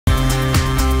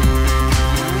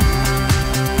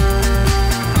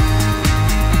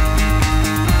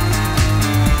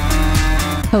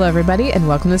Hello, everybody, and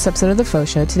welcome to this episode of The Faux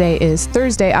Show. Today is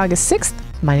Thursday, August 6th.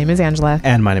 My name is Angela.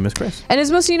 And my name is Chris. And as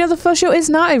most of you know, The Faux Show is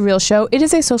not a real show. It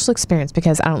is a social experience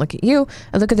because I don't look at you.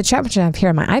 I look at the chat which I have here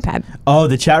on my iPad. Oh,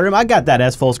 the chat room? I got that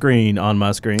as full screen on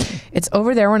my screen. It's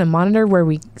over there on a monitor where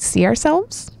we see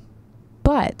ourselves,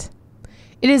 but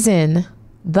it is in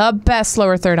the best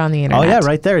lower third on the internet. Oh, yeah,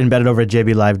 right there, embedded over at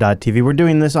jblive.tv. We're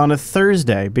doing this on a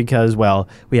Thursday because, well,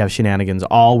 we have shenanigans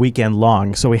all weekend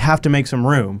long, so we have to make some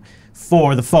room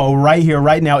for the faux right here,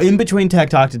 right now, in between Tech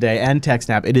Talk Today and Tech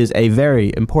Snap. It is a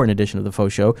very important edition of the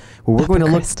Faux Show where we're going to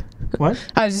look... What?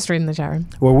 I was just reading the chat room.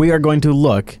 Where we are going to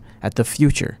look at the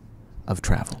future of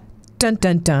travel. Dun,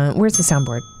 dun, dun. Where's the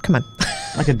soundboard? Come on.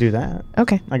 I could do that.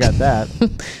 Okay. I got that.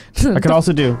 I could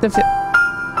also do...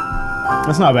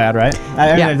 That's not bad, right? I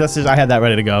had that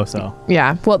ready to go, so.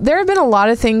 Yeah. Well, there have been a lot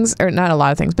of things, or not a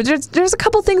lot of things, but there's a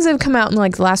couple things that have come out in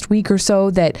like the last week or so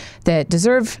that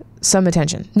deserve some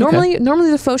attention. Normally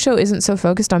the Faux Show isn't so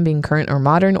focused on being current or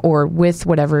modern or with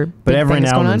whatever. But every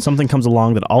now and then something comes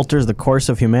along that alters the course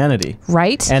of humanity.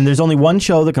 Right. And there's only one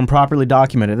show that can properly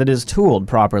document it, that is tooled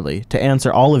properly to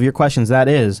answer all of your questions. That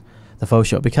is the Faux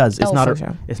Show, because it's not a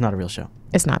real show.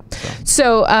 It's not.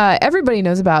 So everybody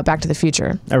knows about Back to the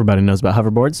Future. Everybody knows about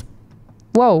hoverboards.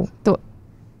 Whoa.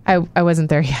 I wasn't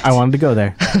there yet. I wanted to go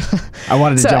there. I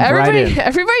wanted to jump right in.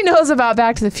 Everybody knows about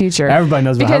Back to the Future. Everybody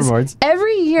knows about hoverboards.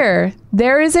 Every year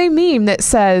there is a meme that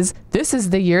says, this is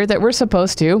the year that we're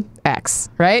supposed to X,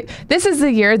 right? This is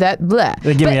the year that blah.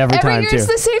 They give me every time, too. Every year it's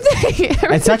the same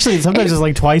thing. It's actually, sometimes it's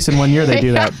like twice in 1 year they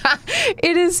do that.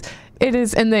 It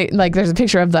is, and they like. There's a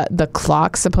picture of the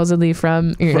clock supposedly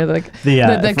from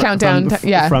the countdown.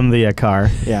 From the car.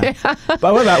 Yeah. But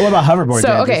what about hoverboards?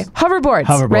 So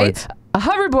hoverboards. Right? A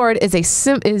hoverboard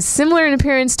is similar in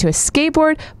appearance to a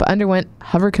skateboard, but underwent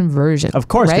hover conversion. Of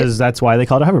course, because that's why they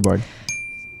call it a hoverboard.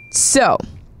 So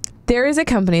there is a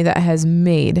company that has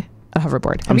made a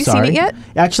hoverboard. Have you seen it yet?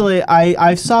 Actually,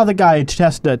 I saw the guy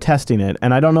testing it,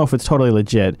 and I don't know if it's totally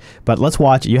legit, but let's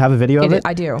watch it. You have a video of it?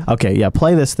 I do. Okay, yeah,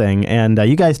 play this thing, and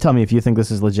you guys tell me if you think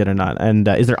this is legit or not. And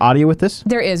is there audio with this?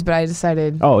 There is, but I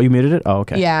decided... Oh, you muted it? Oh,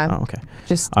 okay. Yeah. Oh, okay.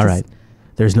 All right.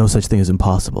 There's no such thing as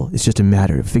impossible. It's just a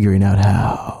matter of figuring out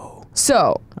how.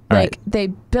 So, they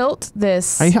built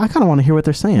this... I kind of want to hear what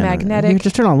they're saying. Magnetic...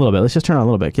 Just turn on a little bit. Let's just turn on a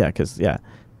little bit. Yeah, because, yeah.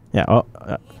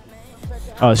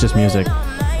 Oh, it's just music.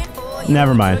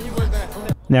 Never mind.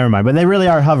 But they really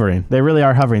are hovering.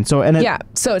 So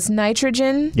so it's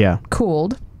nitrogen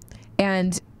cooled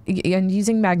and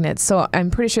using magnets. So I'm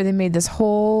pretty sure they made this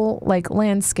whole like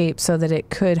landscape so that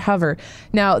it could hover.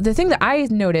 Now, the thing that I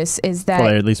notice is that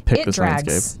they at least pick this drags.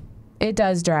 Landscape. It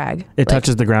does drag. It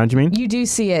touches the ground, you mean? You do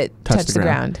see it touch the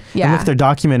ground. Yeah. And look, they're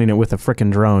documenting it with a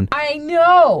frickin' drone. I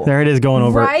know. There it is going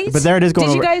over. Right? But there it is going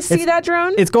over. Did you guys see that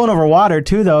drone? It's going over water,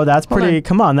 too, though. That's pretty...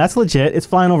 Come on, that's legit. It's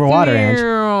flying over water,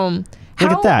 Ange.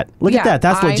 Look at that. Look at that.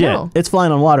 That's legit. It's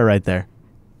flying on water right there.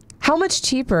 How much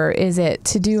cheaper is it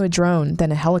to do a drone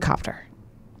than a helicopter?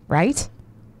 Right?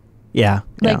 Yeah.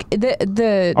 Like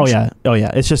the... Oh, yeah.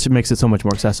 It makes it so much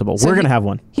more accessible. We're going to have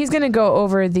one. He's going to go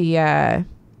over the...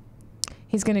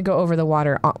 He's going to go over the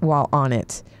water while on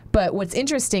it. But what's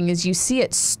interesting is you see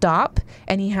it stop,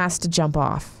 and he has to jump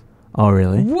off. Oh,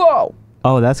 really? Whoa!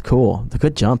 Oh, that's cool. It's a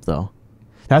good jump, though.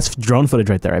 That's drone footage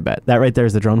right there, I bet. That right there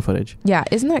is the drone footage. Yeah,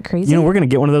 isn't that crazy? You know, we're going to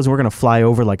get one of those, and we're going to fly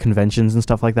over, like, conventions and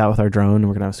stuff like that with our drone, and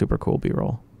we're going to have super cool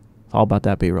B-roll. It's all about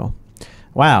that B-roll.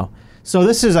 Wow. So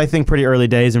this is, I think, pretty early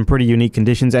days and pretty unique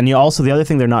conditions. And the other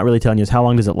thing they're not really telling you is how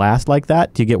long does it last like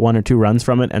that? Do you get 1 or 2 runs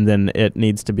from it and then it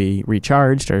needs to be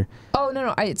recharged? Or? Oh,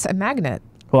 no. It's a magnet.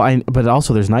 Well, but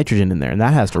also there's nitrogen in there and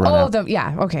that has to run out.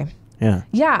 Okay. Yeah.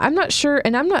 Yeah, I'm not sure.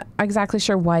 And I'm not exactly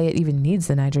sure why it even needs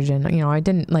the nitrogen. You know, I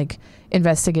didn't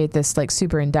investigate this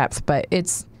super in depth, but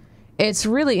it's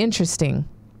really interesing.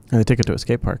 And they took it to a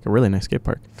skate park, a really nice skate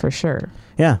park. For sure.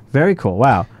 Yeah. Very cool.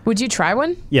 Wow. Would you try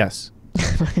one? Yes.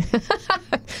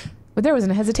 But there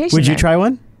wasn't a hesitation. Would you try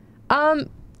one? I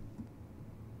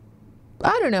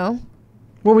don't know.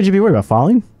 What would you be worried about?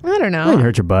 Falling? I don't know. You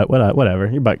hurt your butt. Whatever.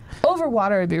 Your butt. Over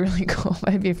water would be really cool.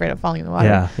 I'd be afraid of falling in the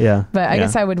water. Yeah. But I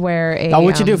guess I would wear a...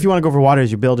 What you do if you want to go over water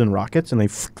is you build in rockets and they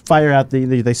fire out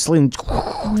they sling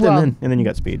and then you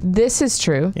got speed. This is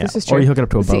true. Yeah. This is true. Or you hook it up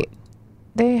to a boat.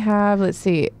 They have,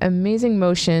 Amazing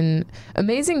Motion.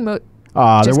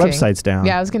 Their website's down.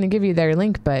 Yeah, I was going to give you their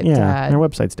link, but their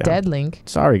website's down. Dead link.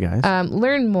 Sorry, guys.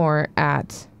 Learn more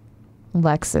at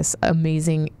Lexus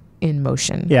Amazing in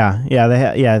Motion.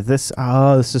 This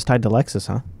is tied to Lexus,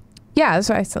 huh? Yeah, that's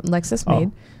what I said. Lexus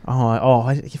made.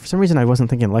 For some reason I wasn't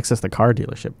thinking Lexus, the car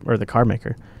dealership or the car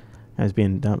maker. As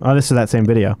being dumb. Oh, this is that same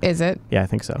video. Is it? Yeah, I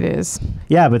think so. It is.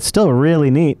 Yeah, but still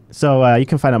really neat. So you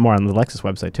can find out more on the Lexus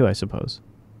website too, I suppose.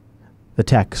 The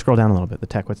tech. Scroll down a little bit. The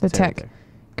tech. What's The it say right tech. there?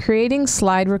 Creating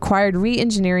slide required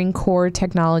re-engineering core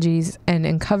technologies and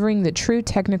uncovering the true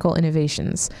technical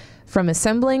innovations. From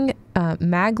assembling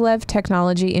maglev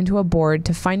technology into a board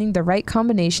to finding the right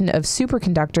combination of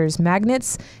superconductors,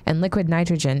 magnets, and liquid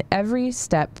nitrogen, every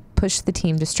step pushed the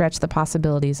team to stretch the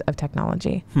possibilities of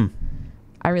technology.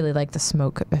 I really like the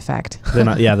smoke effect. The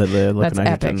liquid That's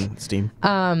nitrogen epic. steam.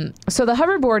 So the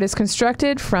hoverboard is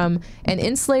constructed from an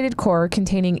insulated core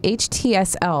containing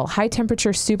HTSL, high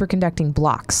temperature superconducting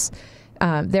blocks.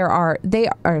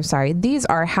 These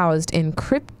are housed in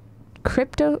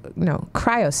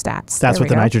cryostats. That's what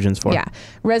the nitrogen's for. Yeah.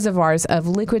 Reservoirs of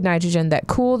liquid nitrogen that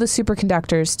cool the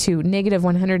superconductors to negative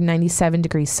 197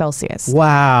 degrees Celsius.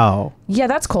 Wow. Yeah,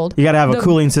 that's cold. You got to have a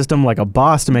cooling system like a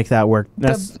boss to make that work.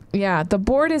 The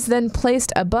board is then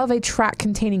placed above a track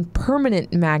containing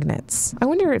permanent magnets. I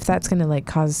wonder if that's going to like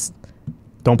cause...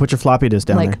 Don't put your floppy disk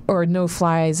down there. Or no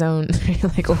fly zone,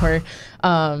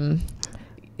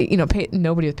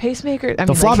 nobody with pacemakers.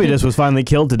 The floppy disk was finally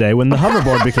killed today when the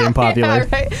hoverboard became popular. Yeah,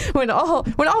 right. When all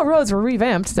roads were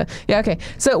revamped. So,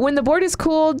 So when the board is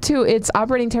cooled to its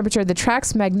operating temperature, the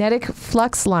track's magnetic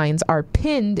flux lines are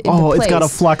pinned into place. It's got a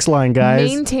flux line, guys.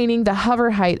 Maintaining the hover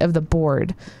height of the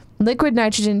board. Liquid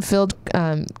nitrogen-filled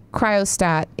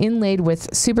cryostat inlaid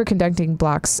with superconducting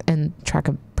blocks and track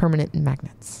of permanent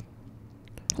magnets.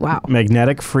 Wow.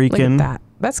 Magnetic freaking. Look at that.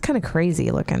 That's kind of crazy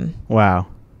looking. Wow.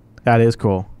 That is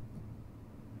cool.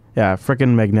 Yeah,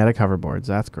 freaking magnetic hoverboards.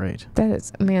 That's great. That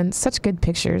is, man, such good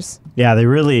pictures. Yeah, they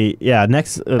really,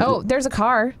 next. There's a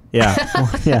car. Yeah.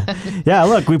 Yeah,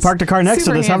 look, we parked a car next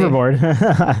to this handy.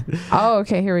 hoverboard. Oh,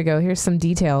 okay, here we go. Here's some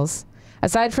details.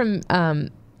 Aside from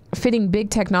fitting big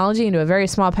technology into a very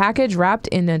small package wrapped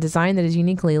in a design that is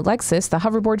uniquely Lexus, the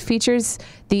hoverboard features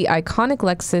the iconic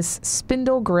Lexus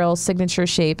spindle grille signature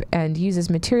shape and uses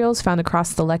materials found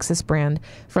across the Lexus brand,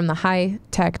 from the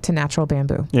high-tech to natural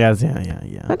bamboo. Yeah.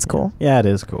 That's cool. Yeah, it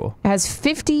is cool. It has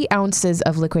 50 ounces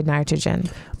of liquid nitrogen,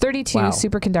 32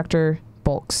 superconductor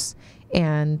bulks,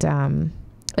 and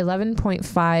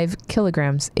 11.5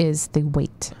 kilograms is the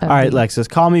weight. All right, Lexus,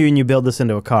 call me when you build this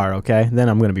into a car, okay? Then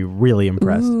I'm going to be really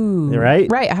impressed. Ooh, right?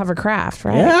 Right, a hovercraft,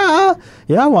 right?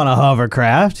 Yeah, I want a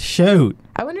hovercraft. Shoot.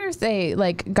 I wonder if they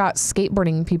got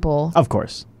skateboarding people Of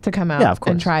course. to come out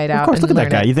and try it out. Of course, look at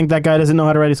that guy. You think that guy doesn't know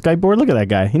how to ride a skateboard? Look at that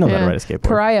guy. He knows how to ride a skateboard.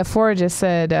 Pariah 4 just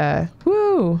said,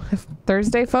 woo,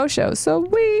 Thursday FauxShow, so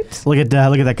sweet. Look at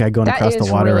that guy going across the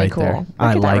water really right cool. there. Look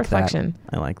I at like reflection.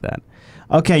 that. I like that.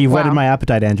 Okay, you've whetted my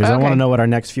appetite, Andrews. I want to know what our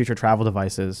next future travel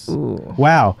device is. Ooh.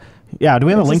 Wow. Yeah, do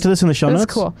we have a link to this in the show notes?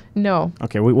 That's cool. No.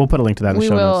 Okay, we'll put a link to that in the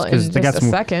show notes. We will in just a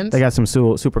second. They got some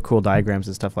super cool diagrams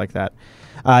and stuff like that.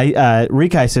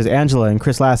 Rikai says, Angela and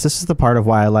Chris Lass, this is the part of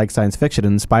why I like science fiction. It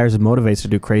inspires and motivates to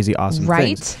do crazy, awesome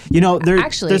things.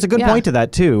 There's a good point to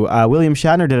that, too. William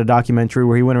Shatner did a documentary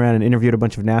where he went around and interviewed a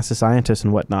bunch of NASA scientists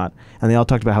and whatnot, and they all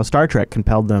talked about how Star Trek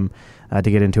compelled them to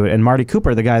get into it. And Martin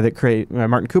Cooper, the guy that created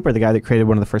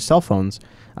one of the first cell phones,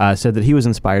 said that he was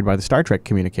inspired by the Star Trek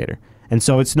communicator. And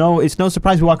so it's no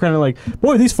surprise we walk around and like,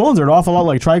 boy, these phones are an awful lot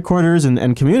like tricorders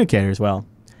and communicators. Well,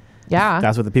 yeah,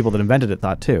 that's what the people that invented it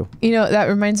thought too. That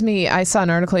reminds me, I saw an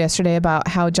article yesterday about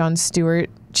how Jon Stewart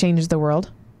changed the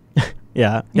world.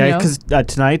 Yeah, because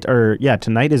tonight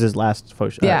is his last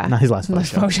faux show. Not his last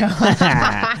faux show.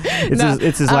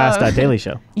 It's his last Daily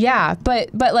Show. Yeah,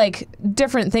 but like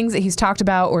different things that he's talked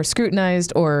about or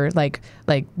scrutinized or like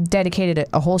dedicated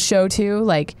a whole show to,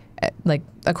 like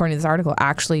according to this article,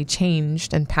 actually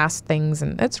changed and passed things,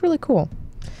 and it's really cool.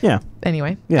 Yeah.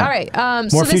 Anyway. Yeah. All right.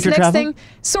 More so future this next travel? thing,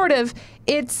 sort of,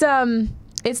 it's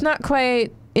not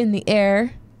quite in the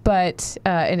air. But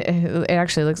it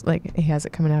actually looks like he has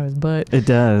it coming out of his butt. It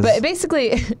does. But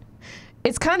basically,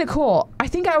 it's kind of cool. I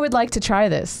think I would like to try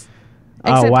this.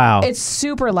 Oh, wow. It's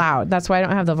super loud. That's why I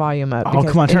don't have the volume up. Oh,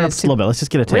 come on, turn it up just a little bit. Let's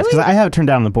just get a taste. Because I have it turned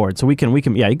down on the board, so we can.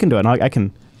 Yeah, you can do it. And I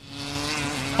can.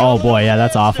 Oh boy, yeah,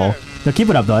 that's awful. No, keep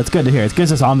it up though. It's good to hear. It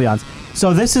gives us ambiance.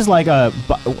 So this is like a.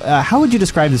 How would you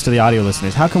describe this to the audio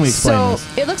listeners? How can we explain this?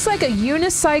 So it looks like a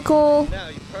unicycle.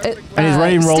 And he's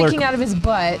riding sticking out of his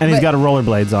butt. And he's got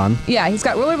rollerblades on. Yeah, he's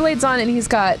got rollerblades on, and he's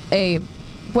got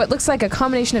what looks like a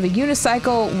combination of a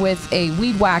unicycle with a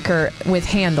weed whacker with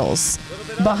handles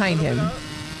behind him.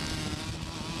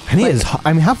 And he is.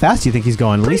 I mean, how fast do you think he's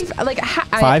going? At least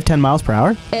 5-10 miles per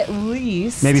hour. At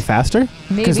least. Maybe faster.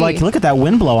 Maybe. Because look at that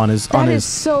wind blow on his. That is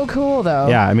so cool, though.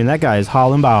 Yeah, I mean that guy is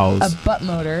hauling balls. A butt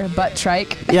motor, a butt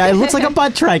trike. Yeah, it looks like a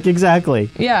butt trike.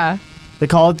 Exactly. Yeah. They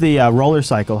call it the roller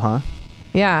cycle, huh?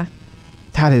 Yeah.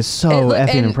 That is so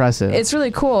effing impressive. It's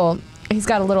really cool. He's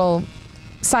got a little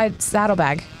side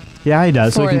saddlebag. Yeah, he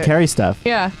does, so he can it. carry stuff.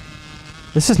 Yeah.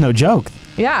 This is no joke.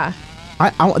 Yeah.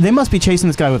 They must be chasing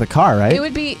this guy with a car, right? It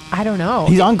would be, I don't know.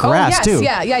 He's on grass, yes, too.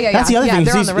 Yeah. That's the other thing.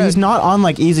 He's not on,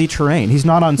 like, easy terrain. He's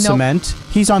not on cement.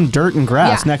 He's on dirt and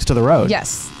grass next to the road.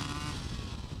 Yes.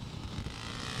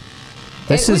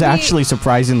 This is actually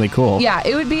surprisingly cool. Yeah,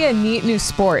 it would be a neat new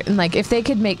sport. And, like, if they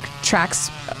could make tracks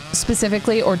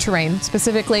specifically or terrain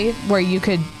specifically where you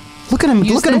could Look at him.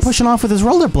 Look at him pushing off with his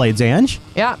rollerblades, Ange.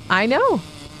 Yeah, I know.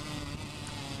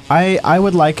 I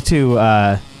would like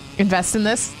to... invest in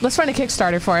this. Let's run a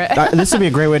Kickstarter for it. This would be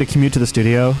a great way to commute to the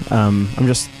studio. I'm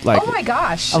just like... Oh my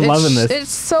gosh. I'm loving this. It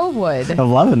so would.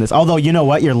 I'm loving this. Although, you know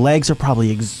what? Your legs are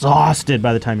probably exhausted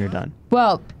by the time you're done.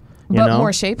 Well,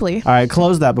 more shapely. All right,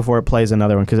 close that before it plays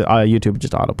another one, because YouTube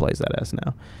just auto-plays that as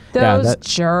now. Those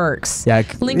jerks. Yeah.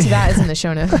 Link to that is in the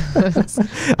show notes.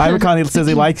 Ivan Connie says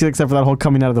he likes it except for that whole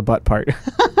coming out of the butt part.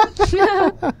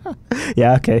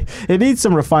 Yeah, okay. It needs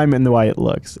some refinement in the way it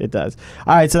looks. It does.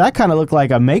 All right, so that kind of looked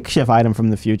like a makeshift item from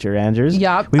the future, Andrews.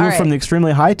 Yep. We moved from the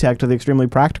extremely high-tech to the extremely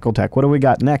practical tech. What do we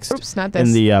got next? Oops, not this.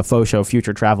 In the FauxShow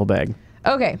future travel bag?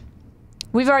 Okay.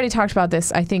 We've already talked about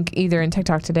this, I think, either in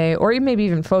TikTok today or maybe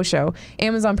even FauxShow.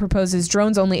 Amazon proposes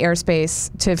drones-only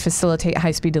airspace to facilitate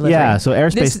high-speed delivery. Yeah, so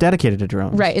airspace dedicated to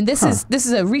drones. Right, and this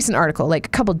is a recent article, like a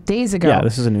couple days ago. Yeah,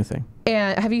 this is a new thing.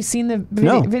 And have you seen the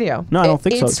video? No, I don't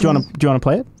think so. Do you want to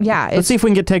play it? Yeah. Let's see if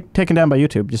we can get taken down by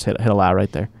YouTube. Just hit allow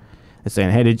right there. It's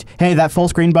saying, hey, that full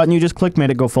screen button you just clicked made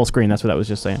it go full screen. That's what that was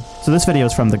just saying. So this video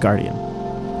is from The Guardian.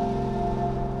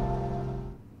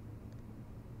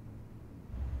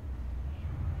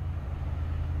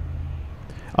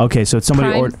 Okay, so it's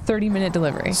somebody 30-minute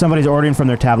delivery. Somebody's ordering from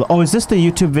their tablet. Oh, is this the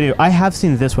YouTube video? I have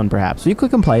seen this one, perhaps. So you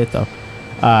click and play it, though.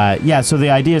 Yeah, so the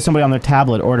idea is somebody on their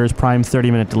tablet orders Prime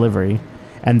 30-minute delivery,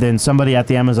 and then somebody at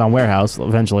the Amazon warehouse,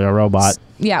 eventually a robot.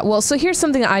 Yeah, well, so here's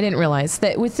something I didn't realize,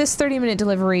 that with this 30-minute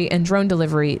delivery and drone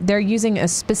delivery, they're using a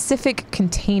specific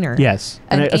container. Yes.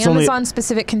 An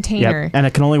Amazon-specific container. Yep, and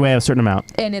it can only weigh a certain amount.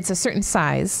 And it's a certain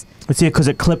size. See, because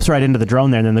it clips right into the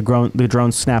drone there, and then the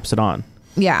drone snaps it on.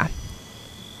 Yeah.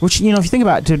 Which, you know, if you think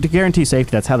about it, to guarantee safety,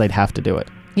 that's how they'd have to do it.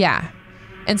 Yeah.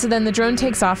 And so then the drone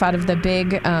takes off out of the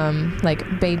big,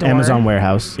 like, bay door. Amazon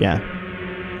warehouse, yeah.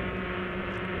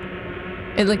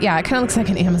 It kind of looks like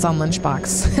an Amazon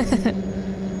lunchbox.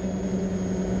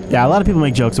 Yeah, a lot of people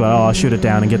make jokes about, I'll shoot it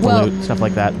down and get the loot, stuff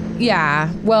like that.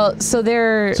 Yeah, well, so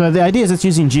the idea is it's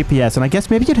using GPS, and I guess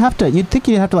maybe you'd think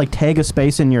you'd have to, like, tag a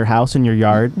space in your house, in your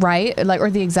yard. Right, like, or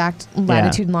the exact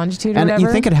latitude and longitude or whatever. And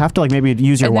you think it'd have to, like, maybe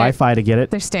use your Wi-Fi to get it.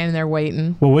 They're standing there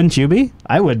waiting. Well, wouldn't you be?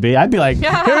 I would be. I'd be like, here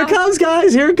it comes,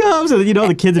 guys, here it comes. And, you know,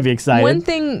 the kids would be excited. One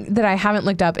thing that I haven't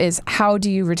looked up is how do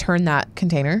you return that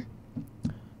container?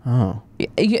 Oh.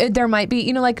 There might be,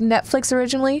 you know, like Netflix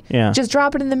originally. Yeah. Just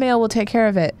drop it in the mail, we'll take care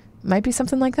of it. Might be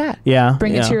something like that. Yeah.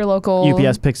 Bring it to your local...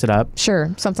 UPS picks it up.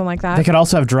 Sure, something like that. They could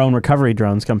also have recovery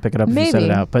drones come pick it up if you set it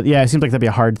out. But yeah, it seems like that'd be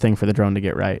a hard thing for the drone to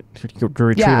get right. To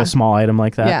retrieve a small item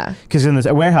like that. Yeah. Because in this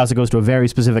warehouse, it goes to a very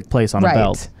specific place on a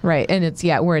belt. Right, and it's,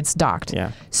 where it's docked.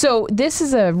 Yeah. So this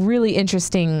is a really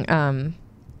interesting...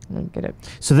 get it.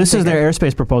 So this is their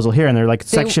airspace proposal here, and they're like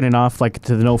sectioning off like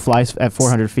to the no-fly at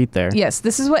 400 feet there. Yes,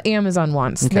 this is what Amazon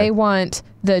wants. Okay. They want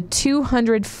the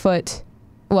 200-foot...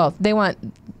 Well, they want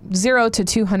 0 to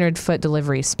 200-foot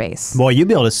delivery space. Boy, you'd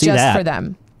be able to see that. Just for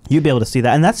them. You'd be able to see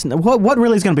that. And that's... What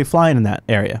really is going to be flying in that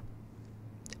area?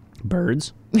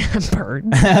 Birds. Birds.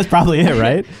 That's probably it,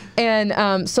 right?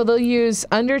 And so they'll use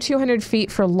under 200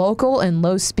 feet for local and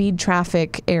low-speed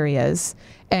traffic areas,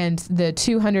 and the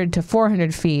 200 to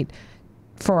 400 feet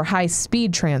for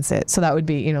high-speed transit. So that would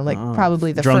be, you know, like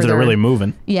probably the drones that are really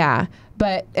moving. Yeah.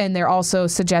 And they're also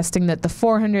suggesting that the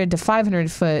 400 to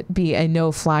 500 foot be a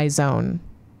no-fly zone.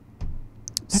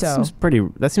 That seems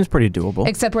pretty doable.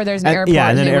 Except where there's an airport. Yeah,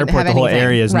 and then an airport, the whole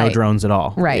area is no drones at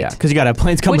all. Right. Yeah, because you got to have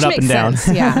planes coming up and down.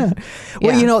 Sense, yeah.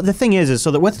 Well, you know, the thing is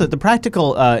so that what's the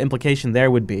practical implication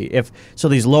there would be if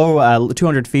these low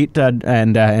 200 feet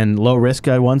and low risk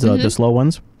ones, the slow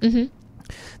ones. Mm-hmm.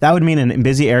 That would mean in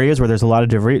busy areas where there's a lot of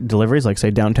deliveries, like,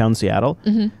 say, downtown Seattle,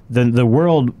 then the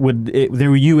world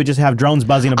you would just have drones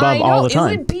buzzing above all the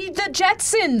time. It would be the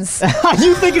Jetsons.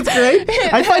 You think it's great?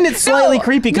 I find it slightly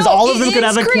creepy because all of them could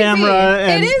have a camera.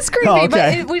 And, it is creepy,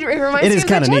 but it reminds me of the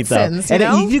Jetsons. Neat,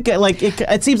 though.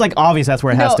 And it seems like obvious that's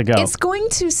where it has to go. It's going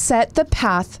to set the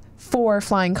path for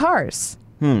flying cars.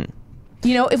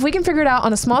 You know, if we can figure it out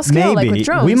on a small scale, like with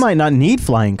drones. We might not need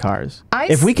flying cars.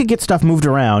 If we could get stuff moved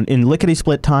around in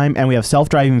lickety-split time and we have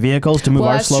self-driving vehicles to move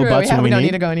our slow butts when we don't need.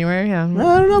 need to go anywhere, I don't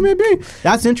know, maybe.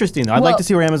 That's interesting, though. I'd like to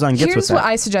see where Amazon gets with that. Here's what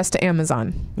I suggest to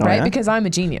Amazon, right? Yeah? Because I'm a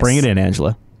genius. Bring it in,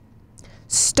 Angela.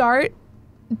 Start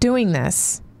doing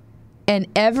this, and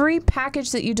every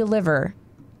package that you deliver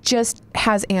just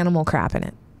has animal crap in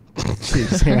it.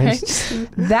 Jeez, right?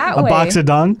 That way, a box of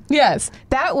dung? Yes.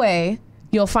 That way,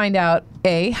 you'll find out,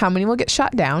 A, how many will get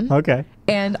shot down. Okay.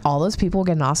 And all those people will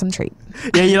get an awesome treat.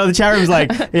 Yeah, you know, the chat room's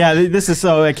like, yeah, this is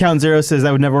so, Account Zero says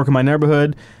that would never work in my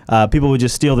neighborhood. People would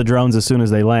just steal the drones as soon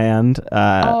as they land.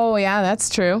 Oh, yeah, that's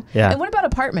true. Yeah. And what about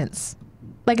apartments?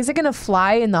 Like, is it going to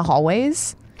fly in the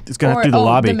hallways? It's going to have to do the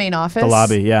lobby. The main office? The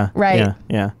lobby, yeah. Right.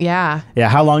 Yeah.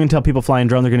 How long until people fly in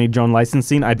drones? They're going to need drone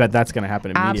licensing? I bet that's going to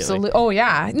happen immediately. Absolutely. Oh,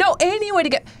 yeah. No, any way to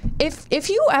get... If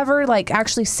you ever, like,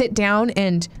 actually sit down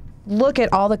and look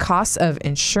at all the costs of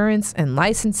insurance and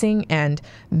licensing and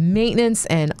maintenance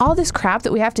and all this crap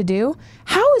that we have to do,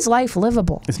 how is life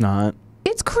livable? It's not.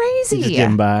 It's crazy. You're just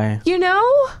getting by. You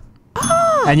know?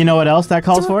 And you know what else that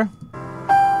calls for?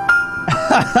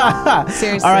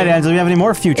 Seriously. All right, Angela, do you have any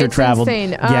more future travel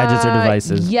gadgets or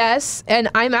devices? Yes, and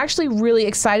I'm actually really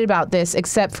excited about this,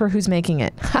 except for who's making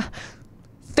it.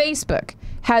 Facebook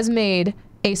has made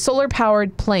a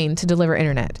solar-powered plane to deliver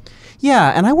internet.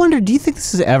 Yeah, and I wonder, do you think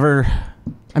this is ever...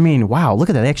 I mean, wow, look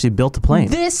at that. They actually built the plane.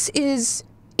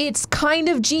 It's kind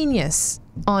of genius,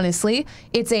 honestly.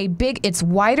 It's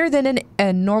wider than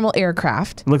a normal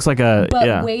aircraft. It looks like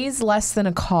but weighs less than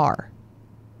a car.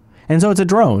 And so it's a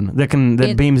drone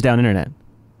that beams down internet.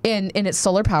 And it's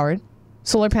solar powered.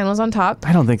 Solar panels on top.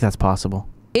 I don't think that's possible.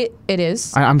 It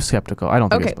is. I'm skeptical. I don't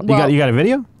think it's possible. Well, you got a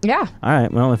video? Yeah. All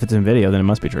right. Well, if it's in video, then it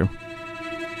must be true.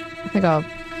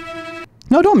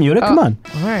 No, don't mute it. Come on.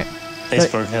 All right.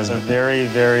 Facebook has a very,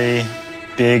 very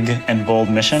big and bold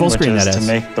mission, which is to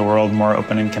make the world more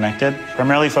open and connected,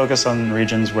 primarily focused on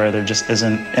regions where there just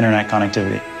isn't internet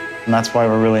connectivity. And that's why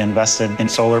we're really invested in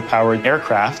solar-powered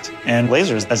aircraft and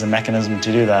lasers as a mechanism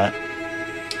to do that.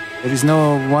 There is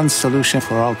no one solution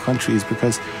for all countries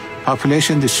because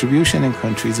population distribution in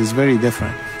countries is very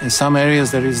different. In some areas,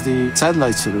 there is the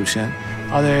satellite solution.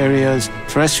 Other areas,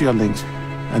 terrestrial links.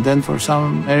 And then for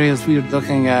some areas, we're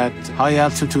looking at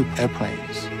high-altitude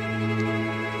airplanes.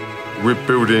 We're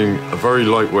building a very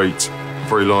lightweight,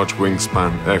 very large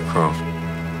wingspan aircraft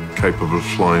capable of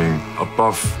flying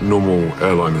above normal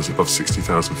airliners, above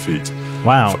 60,000 feet.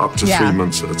 Wow. For up to 3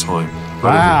 months at a time. Wow.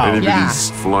 I don't think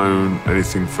anybody's flown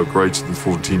anything for greater than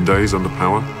 14 days under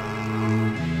power.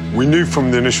 We knew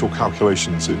from the initial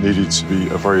calculations it needed to be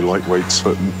a very lightweight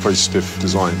but very stiff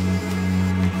design.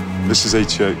 This is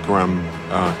 88-gram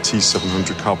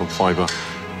T700 carbon fiber.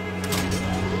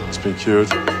 It's been cured.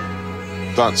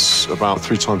 That's about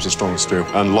 3 times as strong as steel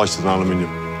and lighter than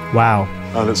aluminium. Wow.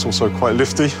 And it's also quite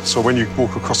lifty, so when you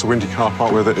walk across a windy car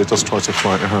park with it, it does try to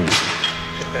fly at your hands.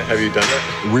 Have you done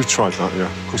that? We've tried that, yeah.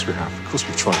 Of course we have. Of course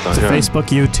we've tried that, yeah. Facebook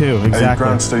you too, exactly. A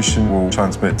ground station will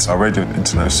transmit a radio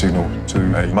internet signal to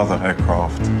a mother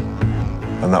aircraft,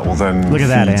 and that will then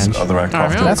feed other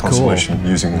aircraft in the constellation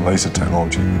using laser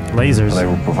technology. Lasers. And they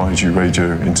will provide you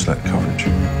radio internet coverage.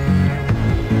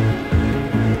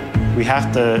 We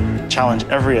have to challenge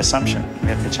every assumption. We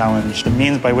have to challenge the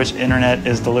means by which internet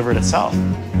is delivered itself.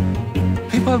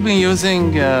 People have been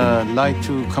using light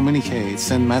to communicate,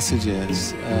 send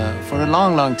messages for a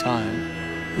long, long time.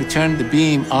 We turn the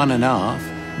beam on and off,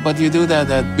 but you do that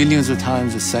at billions of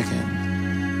times a second.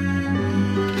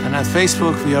 And at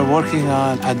Facebook, we are working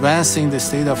on advancing the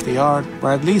state of the art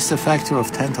by at least a factor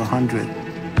of 10 to 100.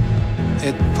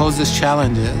 It poses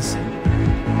challenges.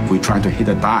 We try to hit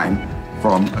a dime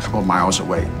from a couple of miles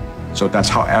away. So that's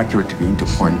how accurate we need to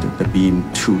point the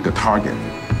beam to the target.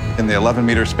 In the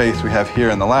 11-meter space we have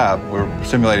here in the lab, we're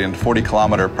simulating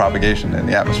 40-kilometer propagation in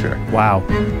the atmosphere. Wow.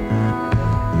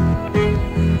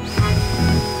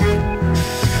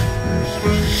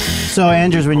 So,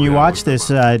 Andrews, when you watch this,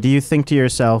 do you think to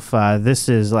yourself, this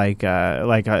is like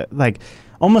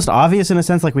almost obvious in a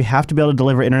sense, like we have to be able to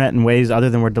deliver internet in ways other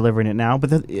than we're delivering it now?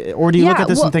 But or do you look at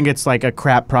this and think it's like a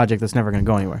crap project that's never going to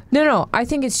go anywhere? No, I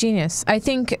think it's genius. I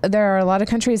think there are a lot of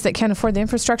countries that can't afford the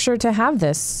infrastructure to have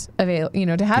this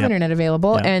internet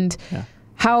available. And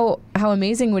how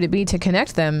amazing would it be to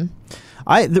connect them?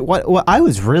 What I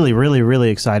was really, really,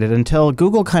 really excited until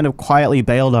Google kind of quietly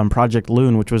bailed on Project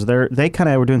Loon, which was they kind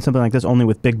of were doing something like this only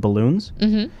with big balloons.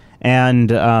 Mm-hmm.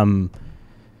 And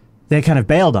they kind of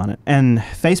bailed on it. And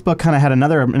Facebook kind of had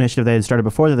another initiative they had started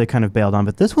before that they kind of bailed on,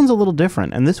 but this one's a little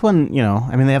different. And this one, you know,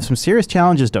 I mean, they have some serious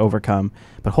challenges to overcome,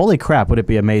 but holy crap, would it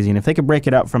be amazing. If they could break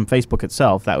it out from Facebook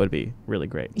itself, that would be really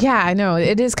great. Yeah, I know.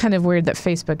 It is kind of weird that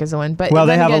Facebook is the one, but well,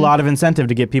 they have a lot of incentive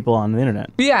to get people on the internet.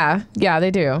 Yeah,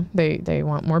 they do. They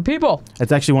want more people.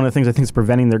 It's actually one of the things I think is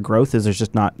preventing their growth is there's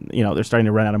just not, you know, they're starting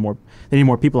to run out of more, they need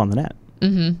more people on the net.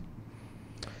 Mm-hmm.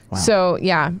 Wow. So,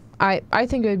 yeah, I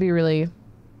think it would be really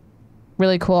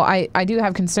cool. I do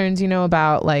have concerns, you know,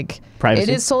 about like privacy. It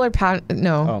is solar power.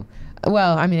 No. Oh.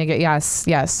 Well, I mean, I get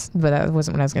yes, but that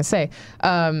wasn't what I was going to say.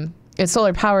 It's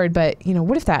solar powered, but you know,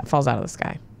 what if that falls out of the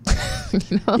sky?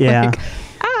 You know, yeah. Like,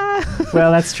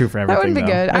 well, that's true for everything. That wouldn't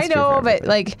be good. That's I know, but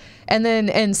like,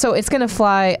 and so it's going to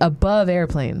fly above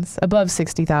airplanes, above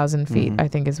 60,000 feet, I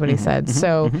think is what he said.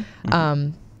 So,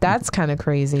 that's kind of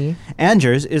crazy.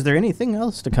 Anders, is there anything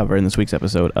else to cover in this week's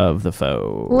episode of The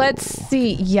Faux? Let's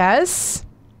see. Yes.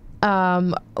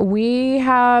 We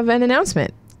have an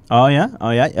announcement. Oh, yeah?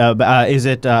 Is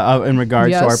it in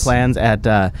regards to our plans at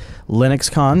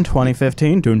LinuxCon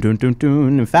 2015?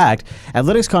 In fact, at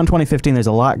LinuxCon 2015, there's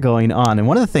a lot going on. And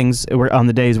one of the things on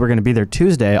the days we're going to be there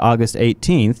Tuesday, August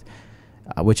 18th,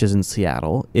 which is in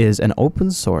Seattle, is an open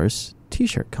source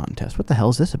T-shirt contest. What the hell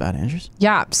is this about, Andrews?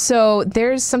 Yeah, so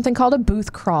there's something called a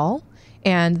booth crawl,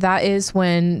 and that is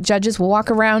when judges will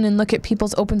walk around and look at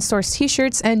people's open source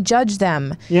T-shirts and judge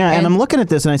them. Yeah, and I'm looking at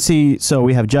this and I see, so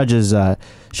we have judges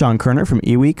Sean Kerner from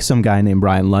eWeek, some guy named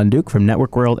Brian Lunduke from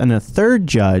Network World, and a third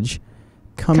judge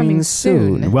coming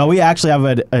soon. Well, we actually have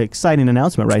an exciting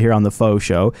announcement right here on the Faux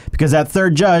Show, because that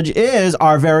third judge is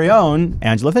our very own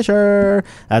Angela Fisher.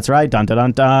 That's right. Dun dun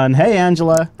dun dun. Hey,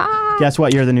 Angela. Hi. Guess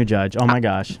what? You're the new judge. Oh my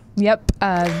gosh. Yep.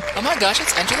 Oh my gosh,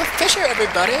 it's Angela Fisher,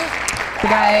 everybody. The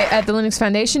guy at the Linux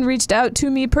Foundation reached out to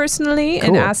me personally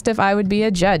and asked if I would be a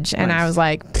judge. Nice. And I was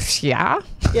like, yeah.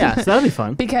 Yeah, so that'll be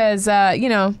fun. Because, you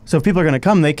know. So if people are going to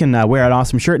come, they can wear an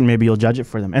awesome shirt and maybe you'll judge it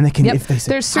for them. And they can, if they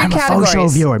say, there's 3 I'm categories. a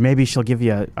FauxShow viewer, maybe she'll give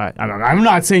you I'm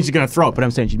not saying she's going to throw it, but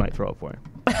I'm saying she might throw it for you.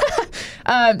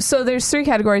 So there's 3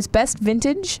 categories: best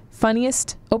vintage,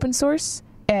 funniest open source,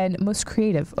 and most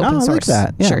creative open source. I like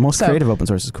that. Yeah, shirt. most creative open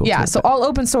source is cool. Yeah, too, so all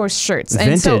open source shirts.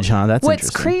 Vintage, and so That's what's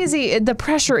interesting. crazy, the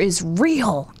pressure is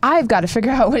real. I've got to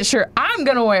figure out what shirt I'm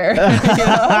going to wear. You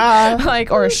know?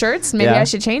 Like, or shirts. Maybe I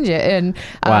should change it. And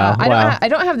I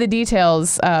don't have the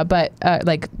details, but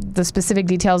like the specific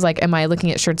details, like am I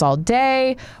looking at shirts all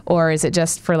day, or is it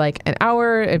just for like an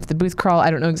hour? If the booth crawl,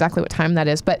 I don't know exactly what time that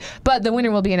is, but the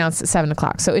winner will be announced at 7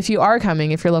 o'clock. So if you are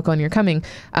coming, if you're local and you're coming,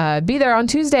 be there on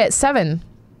Tuesday at 7.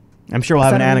 I'm sure we'll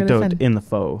have an anecdote in the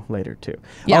Faux later, too.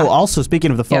 Yeah. Oh, also, speaking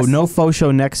of the Faux, no Faux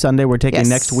Show next Sunday. We're taking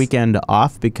next weekend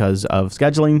off because of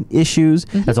scheduling issues.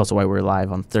 That's also why we're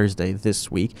live on Thursday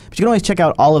this week. But you can always check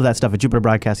out all of that stuff at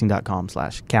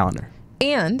jupiterbroadcasting.com/calendar.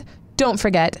 And don't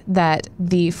forget that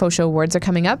the Faux Show Awards are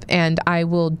coming up, and I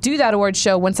will do that award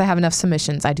show once I have enough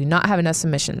submissions. I do not have enough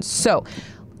submissions. So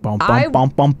I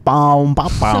want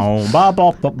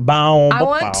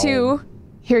to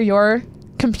hear your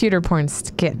computer porn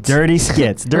skits. Dirty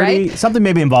skits. Dirty, right? Something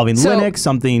maybe involving Linux,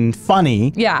 something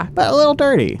funny. Yeah. But a little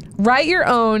dirty. Write your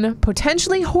own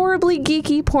potentially horribly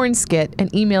geeky porn skit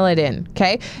and email it in,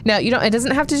 okay? Now, it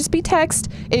doesn't have to just be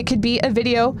text. It could be a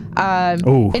video.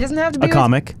 It doesn't have to be a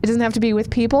comic. It doesn't have to be with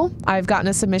people. I've gotten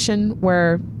a submission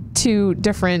where 2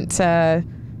 different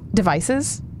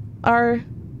devices are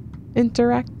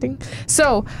interacting.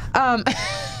 So,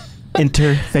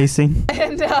 interfacing.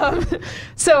 And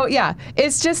so yeah,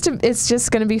 it's just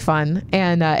gonna be fun,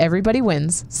 and everybody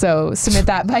wins. So submit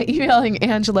that by emailing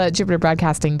Angela at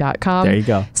jupiterbroadcasting.com. There you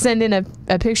go. Send in a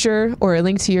picture or a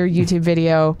link to your YouTube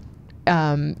video.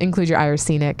 Include your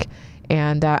IRC nick.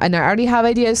 And I already have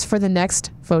ideas for the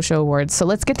next Faux Show Awards. So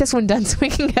let's get this one done so we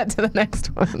can get to the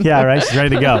next one. Yeah, right. She's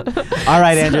ready to go. All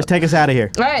right, Andrews, take us out of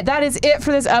here. All right, that is it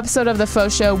for this episode of the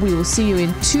Faux Show. We will see you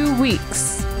in 2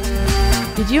 weeks.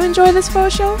 Did you enjoy this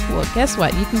Faux Show? Well, guess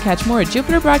what? You can catch more at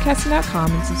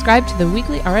jupiterbroadcasting.com and subscribe to the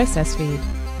weekly RSS feed.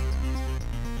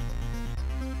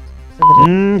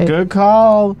 Good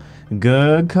call.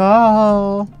 Good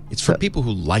call. It's for people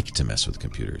who like to mess with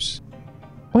computers.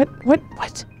 What?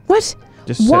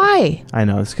 Just why? I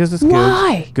know. It's because it's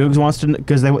why? Googs wants to,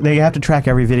 because they have to track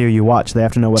every video you watch. They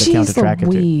have to know what account to track it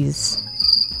to.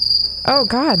 Oh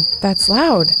God, that's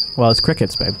loud. Well, it's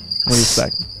crickets, babe. What do you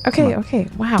expect? Okay.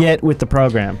 Wow. Get with the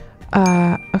program.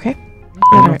 Okay.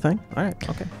 All right. Thing? All right.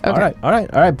 Okay. All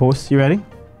right, boss. You ready?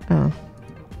 Oh.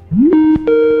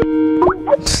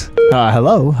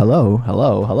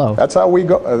 Hello. That's how we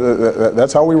go.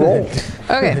 That's how we roll.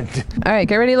 Okay. All right.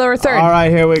 Get ready, lower third. All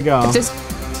right. Here we go. Just